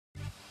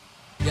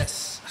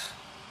Yes.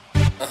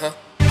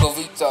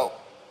 Covito.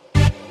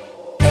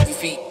 Heavy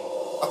feet.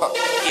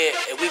 Yeah,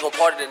 and we gon'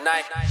 party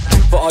tonight.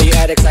 For all you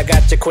addicts, I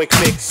got your quick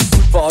fix.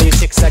 For all you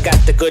chicks, I got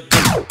the good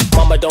dick.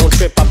 Mama, don't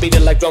trip, I beat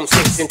it like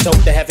drumsticks. And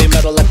tote the heavy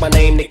metal like my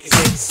name, Nicky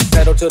Six.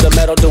 Pedal to the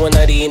metal, doing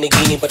 90 in a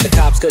guinea. But the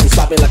cops couldn't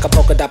stop me like a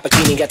polka dot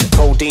bikini. Got the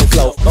codeine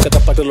flow, fuck it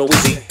up like a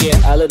Louisiana. Yeah,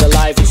 I live the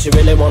life if you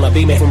really wanna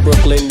be me. From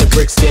Brooklyn to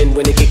Brixton,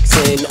 when it kicks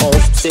in. On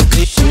sick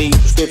dish, need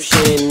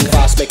prescription.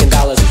 Boss making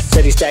dollars,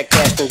 steady stack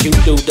cash, and you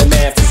do the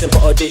math. It's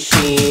simple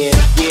addition.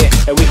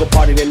 Yeah, and we gon'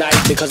 party tonight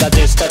because I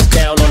just touched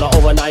down on an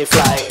overnight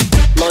flight.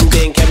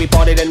 London, can we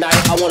party tonight?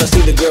 I wanna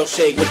see the girl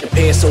shake with the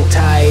pants so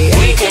tight.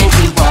 We came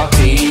to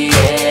party,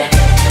 yeah.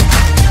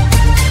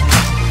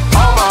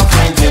 All my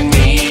friends and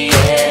me,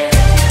 yeah.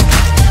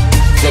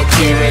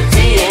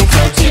 Security ain't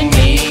touching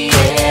me,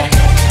 yeah.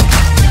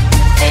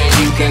 And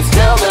you can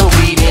smell the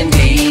weed in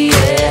me,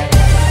 yeah.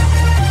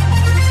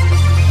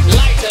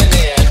 Lights in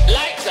the air,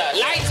 lights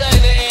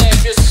in the air.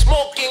 If you're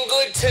smoking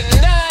good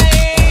tonight.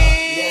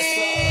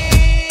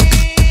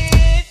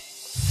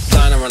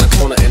 Line around the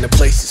corner and the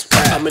place is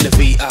packed. I'm in the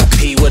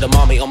VIP with a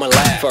mommy on my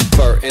lap.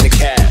 Fur in the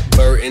cab,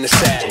 bird in the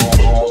sack.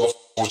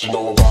 What you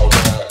know about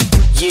that?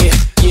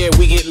 Yeah,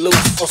 we get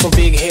loose on some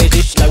big head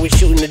dish like we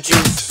shooting the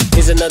juice.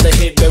 Here's another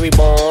hit, Berry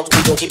Bonds.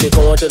 We gon' keep it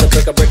going till the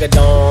break of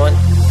dawn.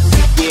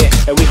 Yeah,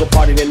 and we gon'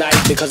 party tonight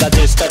because I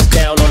just touched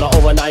down on an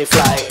overnight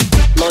flight.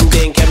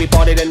 London, can we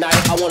party tonight?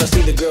 I wanna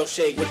see the girl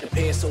shake with the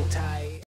pants so tight.